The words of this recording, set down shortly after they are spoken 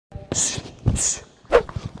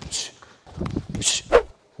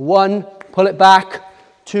One, pull it back.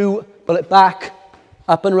 Two, pull it back,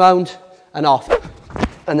 up and round and off,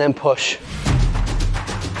 and then push.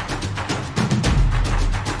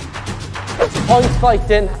 Points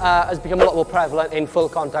fighting has become a lot more prevalent in full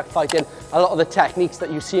contact fighting. A lot of the techniques that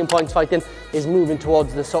you see in points fighting is moving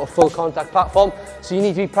towards the sort of full contact platform. So you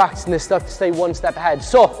need to be practicing this stuff to stay one step ahead.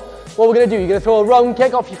 So what we're going to do, you're going to throw a round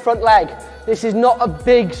kick off your front leg. This is not a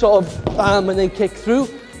big sort of bam and then kick through.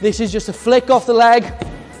 This is just a flick off the leg,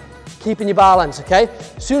 keeping your balance, okay?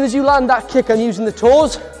 As soon as you land that kick and using the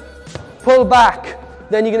toes, pull back.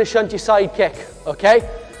 Then you're going to shunt your side kick, okay?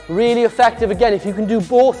 Really effective. Again, if you can do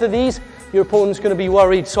both of these, your opponent's going to be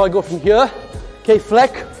worried. So I go from here, okay,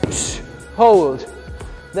 flick, hold,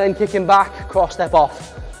 then kicking back, cross step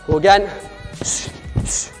off. Go again.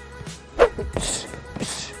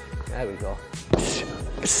 There we go.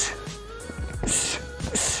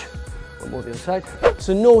 One more the other side.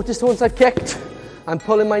 So notice once I've kicked, I'm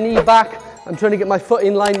pulling my knee back. I'm trying to get my foot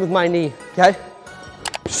in line with my knee, okay?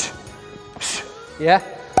 Yeah,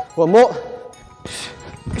 one more.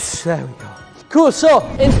 There we go. Cool, so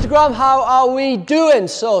Instagram, how are we doing?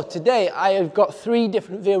 So today I have got 3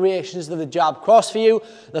 different variations of the jab cross for you.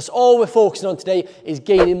 That's all we're focusing on today, is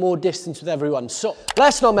gaining more distance with everyone. So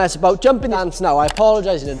let's not mess about, jump in dance now. I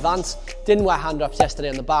apologise in advance, didn't wear hand wraps yesterday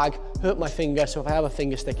on the bag, hurt my finger, so if I have a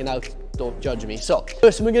finger sticking out, don't judge me. So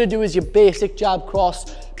first thing we're going to do is your basic jab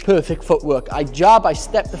cross, perfect footwork. I jab, I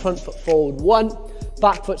step the front foot forward 1,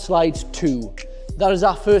 back foot slides 2. That is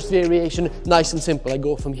our first variation, nice and simple. I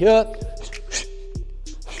go from here,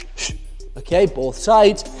 okay, both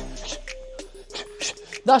sides.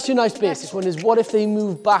 That's your nice basic one. Is what if they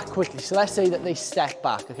move back quickly? So let's say that they step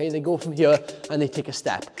back, okay? They go from here and they take a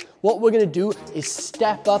step. What we're gonna do is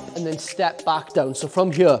step up and then step back down. So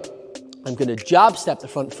from here, I'm gonna jab, step the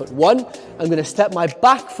front foot 1. I'm gonna step my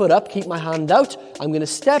back foot up, keep my hand out. I'm gonna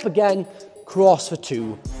step again, cross for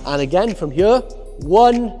 2. And again from here,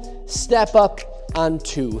 1, step up and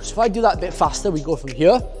 2. So if I do that a bit faster, we go from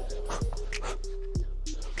here.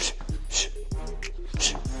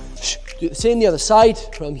 Do the same the other side,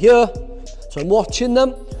 from here. So I'm watching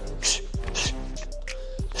them.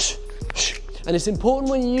 And it's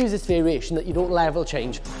important when you use this variation that you don't level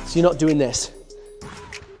change. So you're not doing this.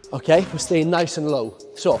 Okay, we're staying nice and low.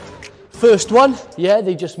 So, first one, yeah,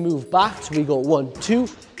 they just move back. So we go 1, 2.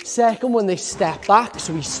 Second one, they step back,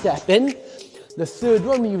 so we step in. The third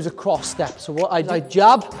one, we use a cross step. So what I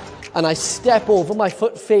jab and I step over, my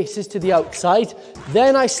foot faces to the outside.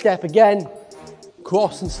 Then I step again,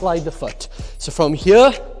 cross and slide the foot. So from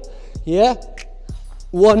here, yeah,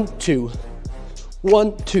 1, 2,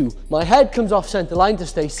 1, 2. My head comes off center line to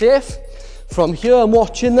stay safe. From here, I'm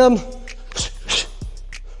watching them.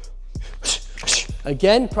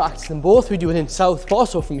 Again, practice them both. We do it in southpaw.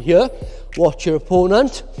 So from here, watch your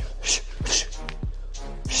opponent.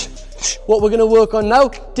 What we're going to work on now,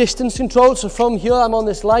 distance control. So from here, I'm on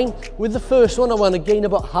this line. With the first one, I want to gain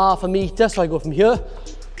about half a meter. So I go from here,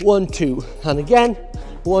 1, 2, and again,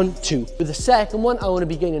 1, 2. With the second one, I want to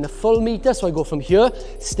be gaining a full meter. So I go from here,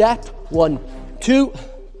 step, 1, 2,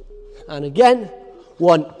 and again,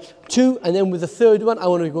 1, 2. And then with the third one, I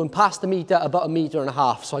want to be going past the meter, about 1.5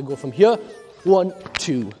 meters. So I go from here, 1,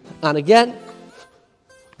 2, and again,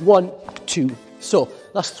 1, 2. So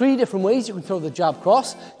that's 3 different ways you can throw the jab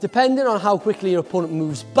cross, depending on how quickly your opponent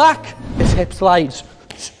moves back. His hip slides.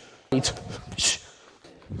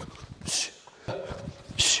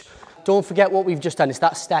 Don't forget what we've just done. It's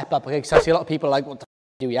that step up, okay? Because I see a lot of people like, what the f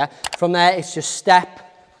do, yeah? From there, it's just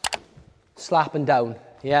step, slap and down,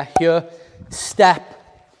 yeah? Here, step,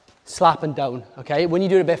 slap and down, okay? When you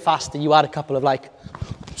do it a bit faster, you add a couple of like,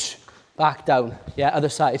 back down, yeah? Other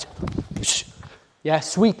side. Yeah,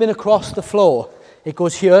 sweeping across the floor. It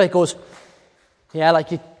goes here, it goes, yeah,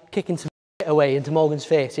 like you're kicking some away into Morgan's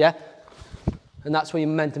face, yeah? And that's where your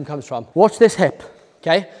momentum comes from. Watch this hip,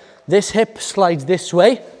 okay? This hip slides this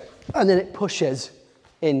way, and then it pushes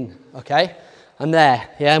in, okay? I'm there,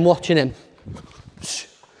 yeah, I'm watching him.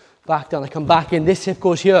 Back down, I come back in, this hip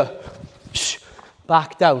goes here.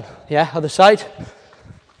 Back down, yeah, other side.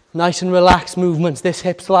 Nice and relaxed movements, this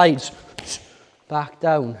hip slides. Back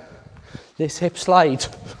down. This hip slides,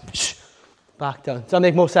 back down. Does that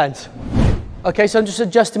make more sense? Okay, so I'm just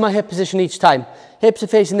adjusting my hip position each time. Hips are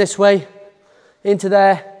facing this way, into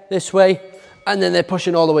there, this way, and then they're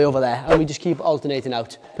pushing all the way over there, and we just keep alternating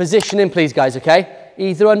out. Positioning, please, guys, okay?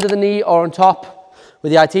 Either under the knee or on top.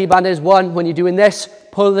 With the IT band is 1, when you're doing this,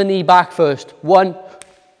 pull the knee back first. 1,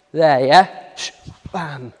 there, yeah?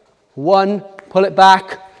 Bam. 1, pull it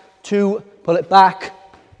back. 2, pull it back,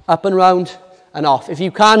 up and round, and off. If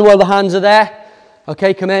you can, while the hands are there,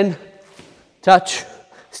 okay, come in, touch,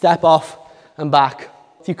 step off, and back.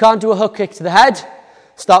 If you can't do a hook kick to the head,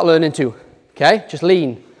 start learning to, okay? Just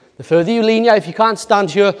lean. The further you lean, yeah, if you can't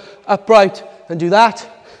stand here upright and do that,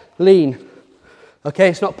 lean. Okay,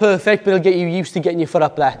 it's not perfect, but it'll get you used to getting your foot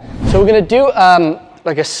up there. So we're gonna do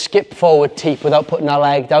like a skip forward teep without putting our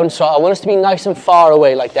leg down. So I want us to be nice and far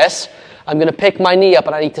away like this. I'm gonna pick my knee up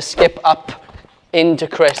and I need to skip up into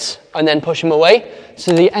Chris and then push him away.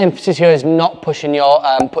 So the emphasis here is not pushing your,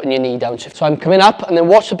 putting your knee down. So I'm coming up and then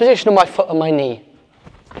watch the position of my foot and my knee.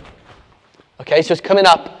 Okay, so it's coming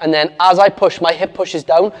up and then as I push, my hip pushes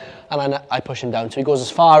down and then I push him down. So he goes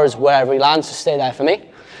as far as wherever he lands, so stay there for me.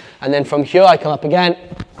 And then from here I come up again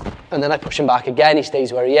and then I push him back again. He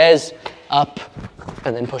stays where he is, up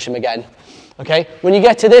and then push him again. Okay, when you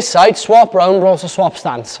get to this side, swap round, but also swap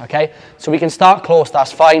stance, okay? So we can start close,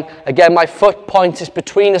 that's fine. Again, my foot point is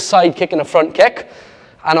between a side kick and a front kick,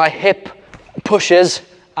 and my hip pushes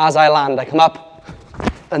as I land. I come up,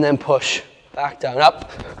 and then push, back down,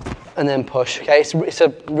 up, and then push, okay? It's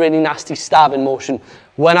a really nasty stabbing motion.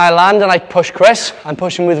 When I land and I push Chris, I'm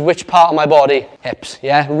pushing with which part of my body? Hips,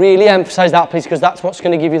 yeah? Really emphasize that, please, because that's what's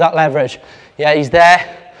gonna give you that leverage. Yeah, he's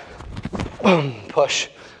there, boom, push,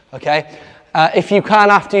 okay? If you can,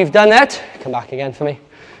 after you've done that, come back again for me.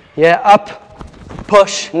 Yeah, up,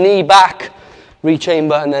 push, knee back,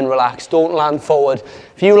 re-chamber, and then relax. Don't land forward.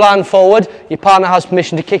 If you land forward, your partner has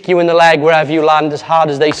permission to kick you in the leg wherever you land as hard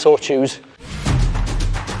as they so choose.